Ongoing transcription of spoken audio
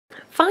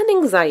Fun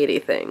anxiety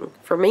thing.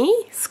 For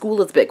me,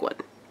 school is a big one.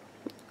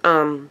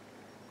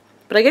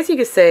 But I guess you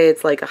could say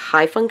it's like a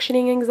high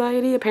functioning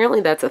anxiety.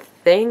 Apparently that's a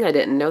thing. I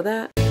didn't know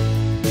that.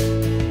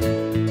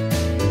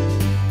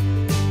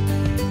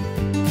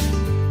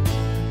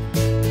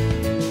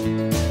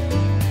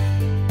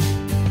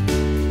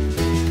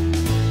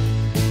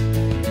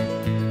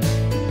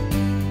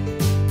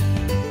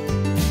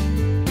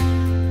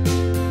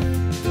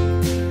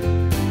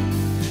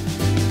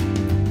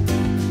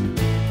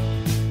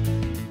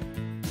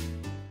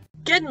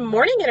 Good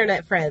morning,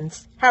 internet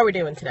friends. How are we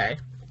doing today?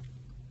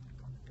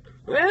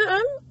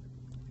 Well,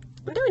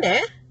 I'm doing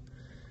it.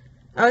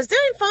 I was doing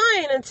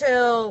fine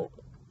until,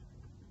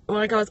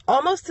 I was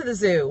almost to the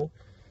zoo.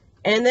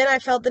 And then I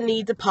felt the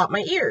need to pop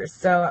my ears.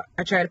 So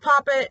I tried to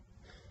pop it.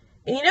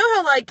 And you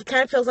know how, it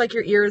kind of feels like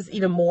your ears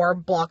even more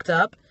blocked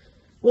up?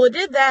 Well, it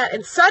did that,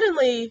 and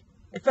suddenly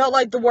it felt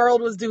like the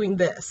world was doing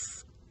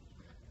this.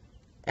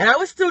 And I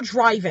was still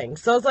driving.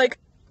 So I was like,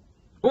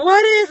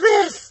 what is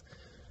this?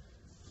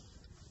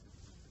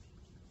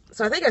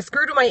 So I think I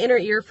screwed with my inner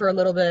ear for a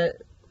little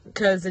bit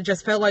because it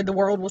just felt like the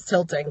world was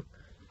tilting.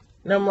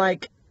 And I'm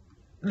like,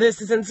 this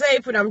isn't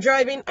safe when I'm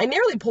driving. I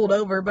nearly pulled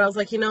over, but I was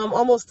like, I'm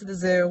almost to the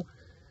zoo.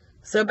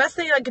 So the best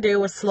thing I could do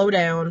was slow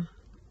down.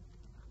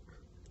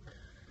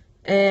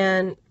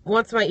 And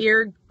once my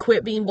ear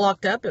quit being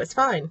blocked up, it was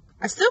fine.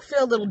 I still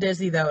feel a little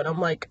dizzy though, and I'm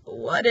like,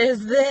 what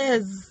is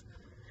this?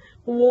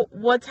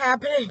 What's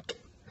happening?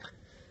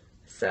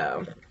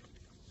 So,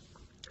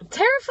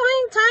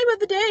 terrifying time of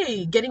the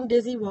day, getting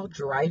dizzy while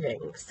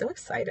driving. So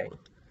exciting.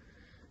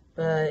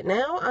 But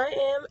now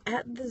I am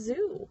at the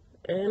zoo,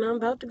 and I'm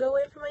about to go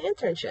away for my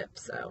internship.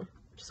 So,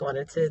 just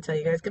wanted to tell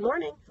you guys good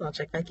morning. I'll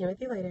check back in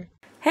with you later.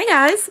 Hey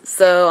guys!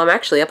 So, I'm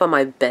actually up on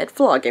my bed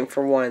vlogging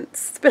for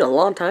once. It's been a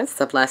long time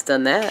since I've last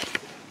done that.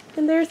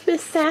 And there's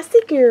Miss Sassy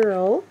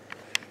Girl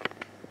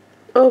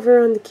over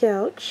on the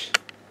couch.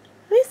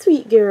 Hi,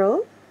 sweet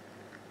girl.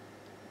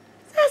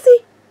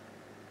 Sassy!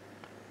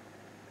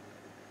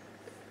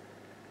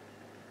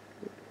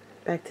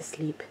 Back to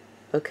sleep.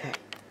 Okay.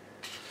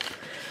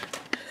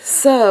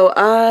 So,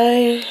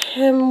 I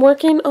am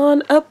working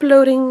on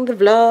uploading the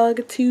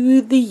vlog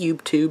to the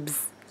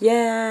YouTubes.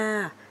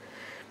 Yeah!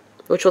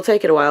 Which will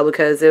take it a while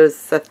because it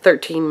was a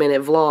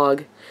 13-minute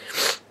vlog.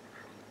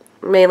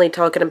 Mainly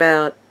talking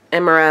about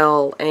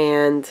MRL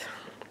and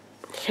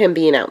him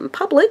being out in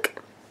public,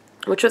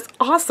 which was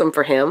awesome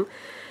for him.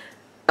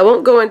 I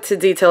won't go into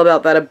detail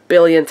about that a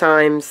billion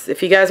times.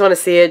 If you guys want to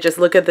see it, just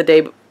look at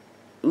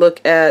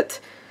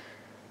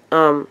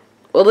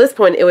well, at this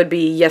point, it would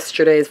be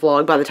yesterday's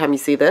vlog by the time you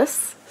see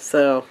this.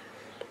 So,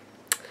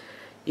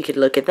 you could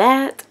look at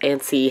that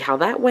and see how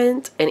that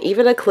went. And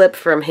even a clip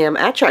from him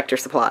at Tractor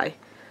Supply.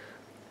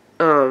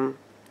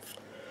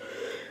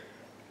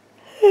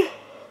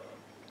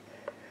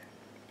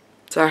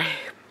 Sorry,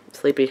 I'm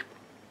sleepy.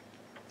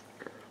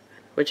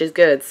 Which is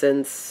good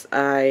since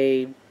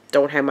I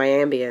don't have my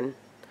Ambien.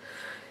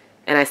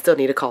 And I still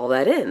need to call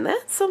that in.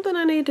 That's something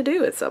I need to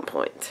do at some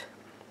point.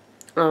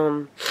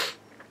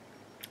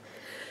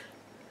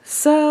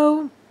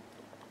 So,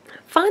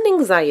 fun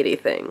anxiety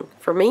thing.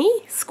 For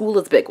me, school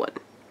is a big one.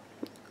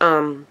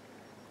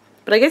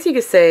 But I guess you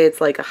could say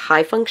it's like a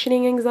high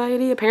functioning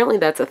anxiety. Apparently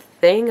that's a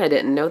thing. I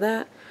didn't know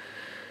that.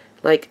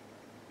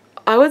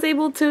 I was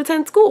able to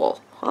attend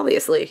school,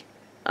 obviously.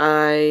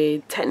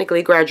 I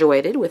technically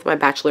graduated with my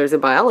bachelor's in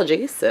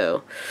biology,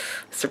 so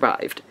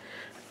survived.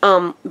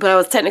 But I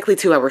was technically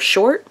 2 hours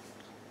short.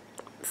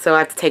 So I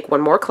have to take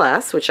one more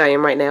class, which I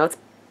am right now. It's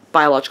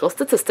biological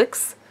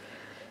statistics.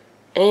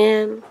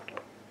 And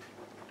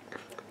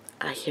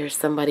I hear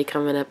somebody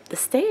coming up the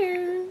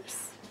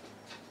stairs.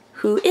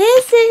 Who is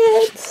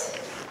it?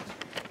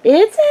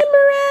 It's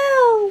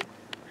Emerald.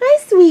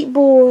 Hi, sweet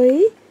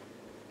boy.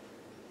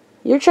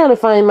 You're trying to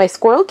find my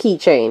squirrel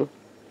keychain,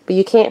 but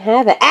you can't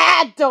have it.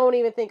 Ah, don't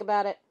even think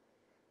about it.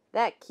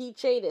 That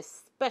keychain is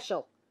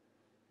special.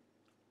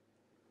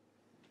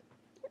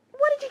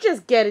 What did you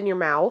just get in your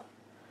mouth?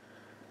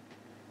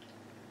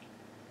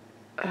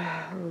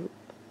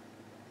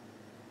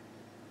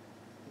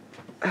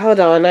 Hold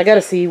on, I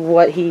gotta see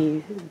what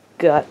he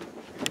got.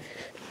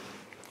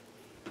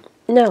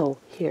 No,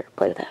 here,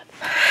 play that.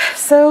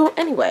 So,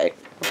 anyway,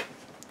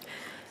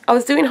 I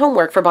was doing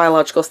homework for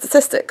biological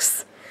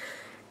statistics.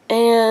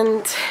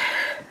 And,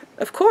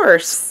 of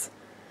course,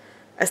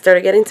 I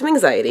started getting some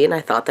anxiety, and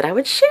I thought that I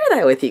would share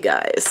that with you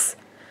guys.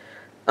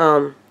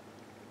 Because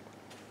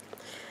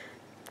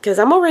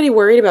I'm already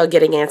worried about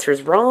getting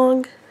answers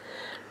wrong.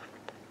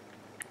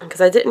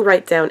 Because I didn't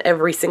write down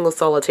every single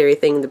solitary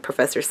thing the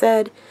professor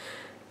said.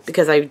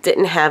 Because I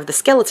didn't have the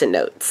skeleton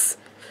notes.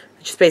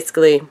 Which is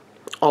basically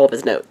all of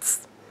his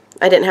notes.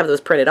 I didn't have those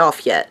printed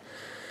off yet.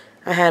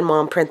 I had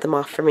Mom print them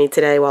off for me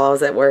today while I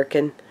was at work.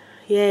 And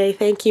yay,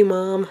 thank you,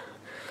 Mom,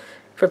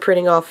 for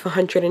printing off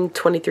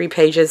 123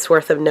 pages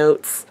worth of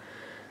notes.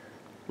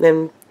 And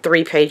then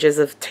 3 pages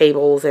of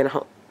tables in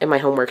my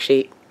homework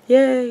sheet.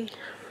 Yay.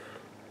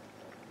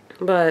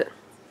 But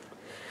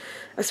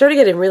I started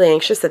getting really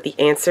anxious that the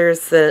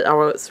answers that I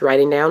was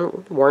writing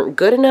down weren't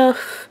good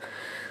enough.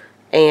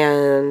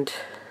 and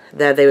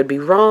that they would be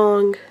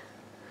wrong.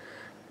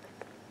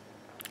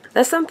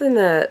 That's something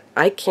that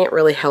I can't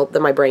really help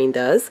that my brain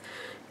does,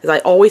 is I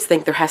always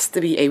think there has to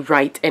be a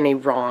right and a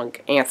wrong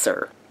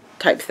answer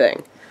type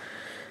thing.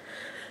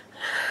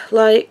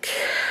 Like,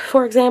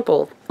 for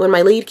example, when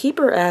my lead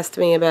keeper asked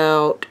me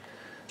about,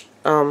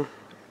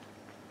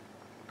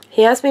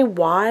 he asked me,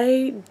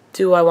 why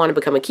do I want to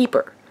become a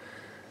keeper?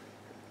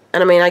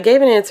 And I mean, I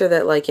gave an answer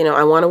that, like, you know,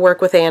 I want to work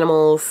with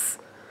animals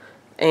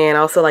and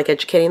also like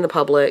educating the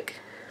public.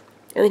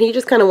 And then he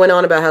just kind of went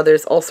on about how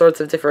there's all sorts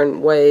of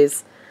different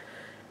ways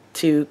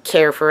to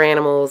care for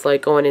animals,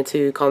 like going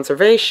into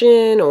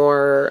conservation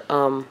or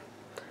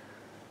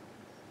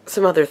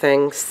some other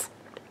things.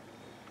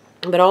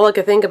 But all I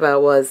could think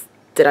about was,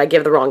 did I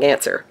give the wrong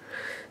answer?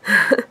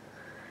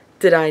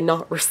 Did I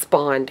not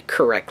respond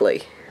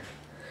correctly?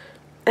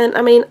 And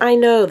I mean, I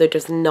know there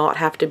does not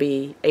have to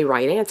be a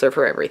right answer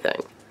for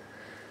everything.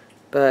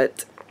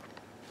 But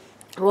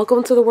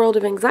welcome to the world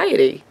of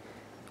anxiety,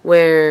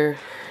 where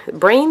the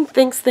brain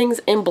thinks things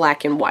in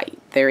black and white.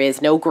 There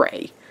is no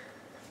gray.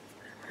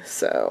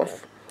 So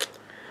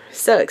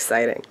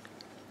exciting.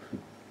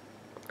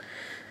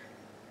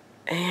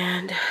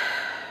 And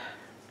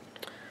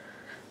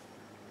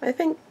I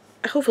think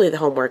hopefully the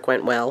homework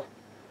went well.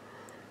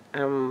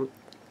 I'm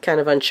kind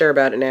of unsure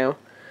about it now.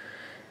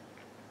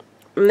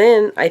 And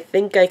then I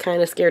think I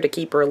kind of scared a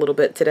keeper a little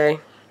bit today,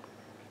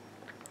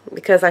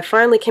 because I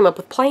finally came up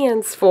with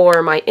plans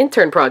for my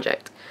intern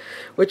project,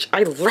 which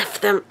I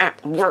left them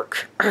at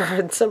work.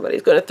 And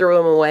somebody's going to throw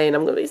them away and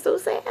I'm going to be so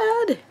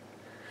sad.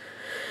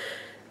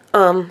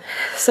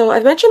 So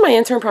I've mentioned my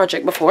intern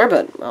project before,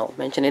 but I'll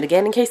mention it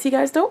again in case you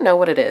guys don't know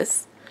what it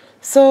is.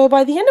 So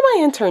by the end of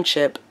my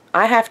internship,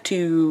 I have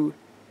to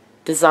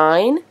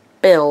design,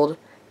 build,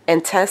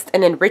 and test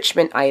an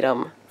enrichment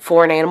item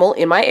for an animal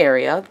in my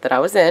area that I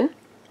was in.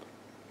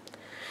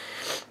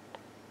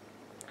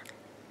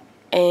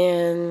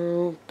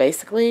 And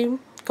basically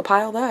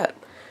compile that.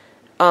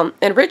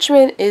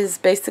 Enrichment is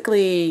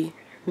basically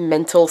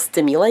mental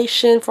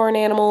stimulation for an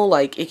animal.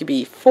 Like, it could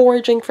be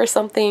foraging for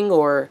something,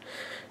 or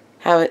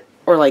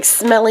like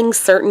smelling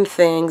certain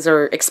things,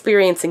 or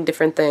experiencing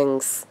different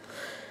things.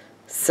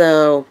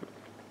 So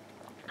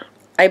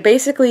I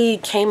basically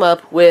came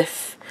up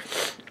with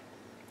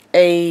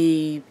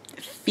a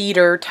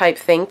feeder type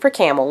thing for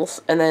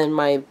camels, and then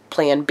my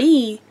plan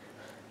B,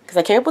 because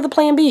I came up with a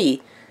plan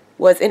B,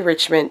 was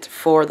enrichment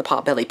for the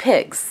potbelly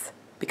pigs,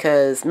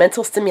 because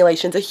mental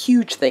stimulation is a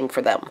huge thing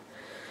for them.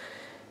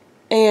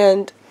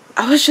 And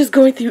I was just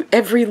going through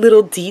every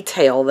little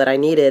detail that I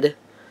needed.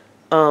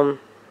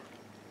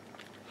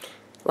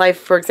 Like,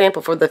 for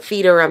example, for the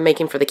feeder I'm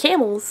making for the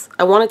camels,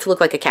 I want it to look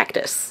like a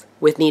cactus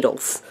with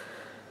needles.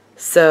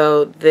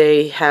 So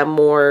they have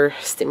more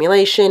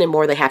stimulation and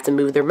more they have to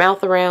move their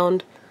mouth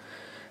around.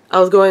 I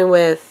was going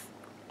with,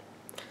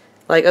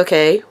 like,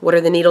 okay, what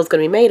are the needles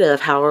going to be made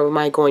of? How am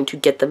I going to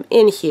get them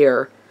in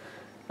here?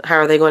 How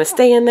are they going to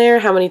stay in there?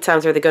 How many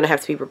times are they going to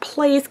have to be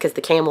replaced? Because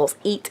the camels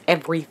eat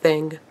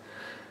everything.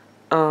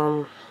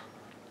 The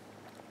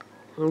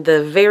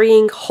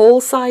varying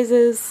hole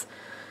sizes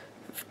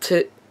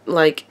to,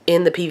 like,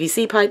 in the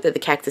PVC pipe that the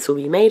cactus will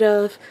be made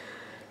of.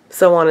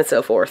 So on and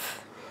so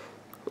forth.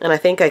 And I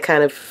think I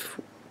kind of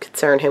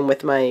concerned him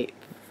with my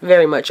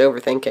very much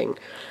overthinking.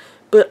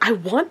 But I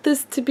want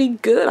this to be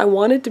good. I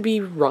want it to be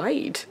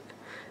right.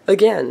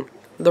 Again,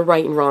 the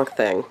right and wrong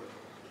thing.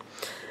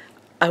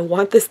 I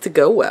want this to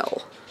go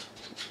well,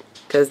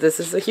 because this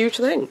is a huge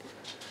thing.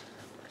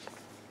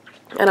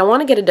 And I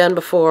want to get it done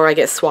before I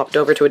get swapped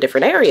over to a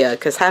different area,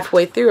 because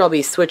halfway through I'll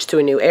be switched to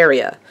a new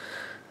area.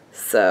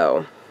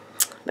 So,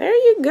 there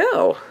you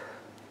go.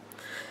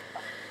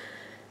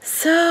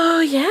 So,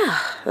 yeah,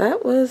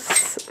 that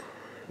was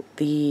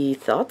the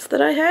thoughts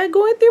that I had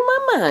going through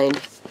my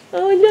mind.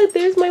 Oh, look,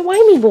 there's my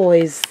whiny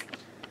boys.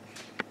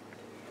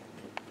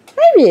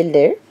 Hi,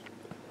 Riddler.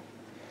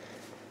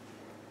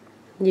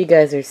 You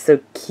guys are so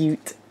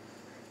cute.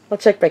 I'll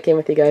check back in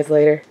with you guys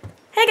later.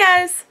 Hey,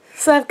 guys.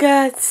 So I've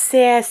got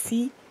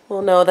Sassy.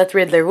 Well, no, that's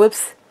Riddler.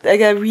 Whoops. I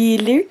got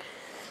Riddler.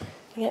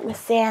 I got my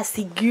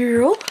Sassy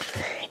girl.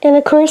 And,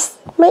 of course,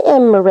 my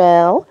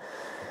Emerald,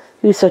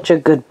 who's such a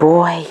good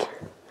boy.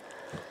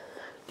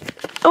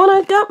 Oh, and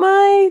I've got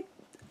my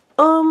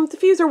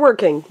diffuser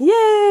working.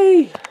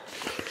 Yay!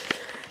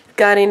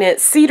 Got in it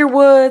cedar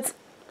woods.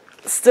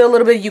 Still a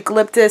little bit of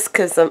eucalyptus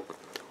because I'm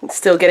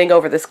still getting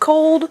over this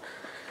cold.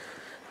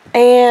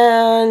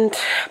 And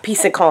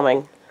peace and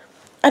calming.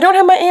 I don't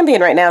have my Ambien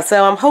right now,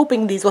 so I'm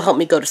hoping these will help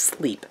me go to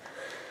sleep.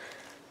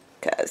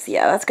 Because,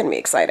 yeah, that's going to be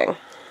exciting.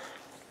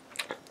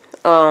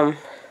 Hi.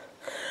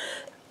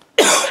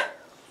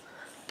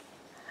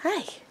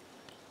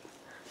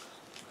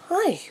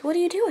 Hi, what are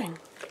you doing?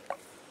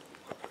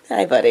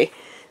 Hi, buddy.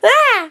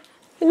 Ah!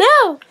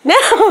 No!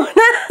 No!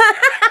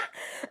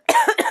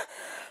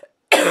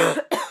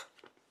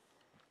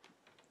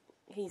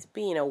 He's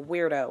being a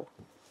weirdo.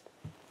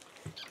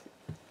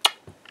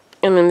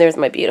 And then there's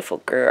my beautiful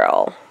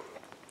girl.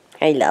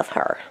 I love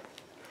her.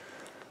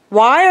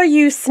 Why are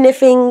you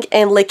sniffing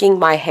and licking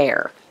my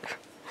hair?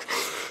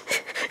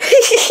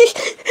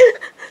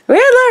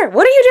 Riddler,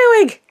 what are you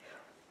doing?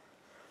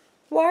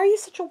 Why are you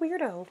such a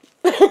weirdo?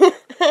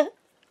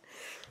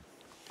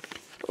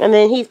 And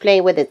then he's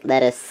playing with his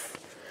lettuce.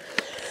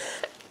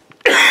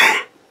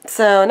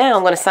 So now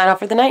I'm going to sign off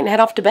for the night and head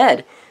off to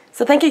bed.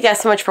 So thank you guys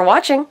so much for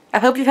watching. I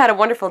hope you've had a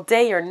wonderful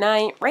day or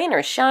night, rain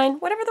or shine,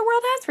 whatever the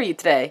world has for you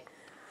today.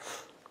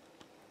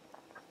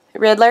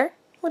 Riddler,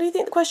 what do you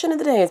think the question of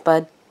the day is,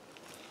 bud?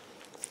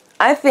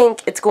 I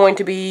think it's going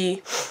to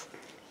be,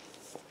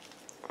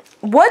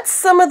 what's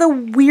some of the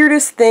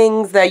weirdest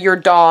things that your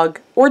dog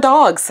or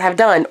dogs have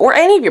done? Or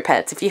any of your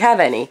pets, if you have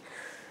any.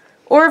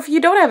 Or if you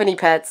don't have any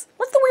pets,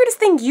 what's the weirdest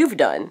thing you've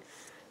done?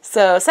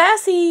 So,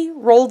 Sassy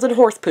rolls in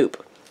horse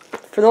poop.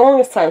 For the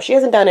longest time. She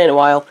hasn't done it in a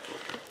while.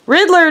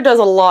 Riddler does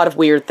a lot of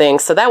weird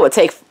things, so that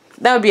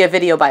would be a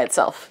video by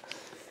itself.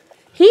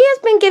 He has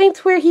been getting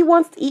to where he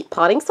wants to eat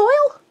potting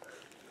soil?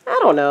 I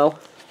don't know.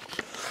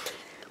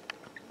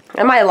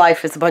 And my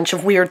life is a bunch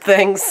of weird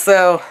things,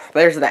 so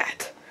there's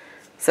that.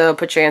 So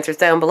put your answers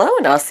down below,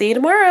 and I'll see you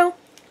tomorrow.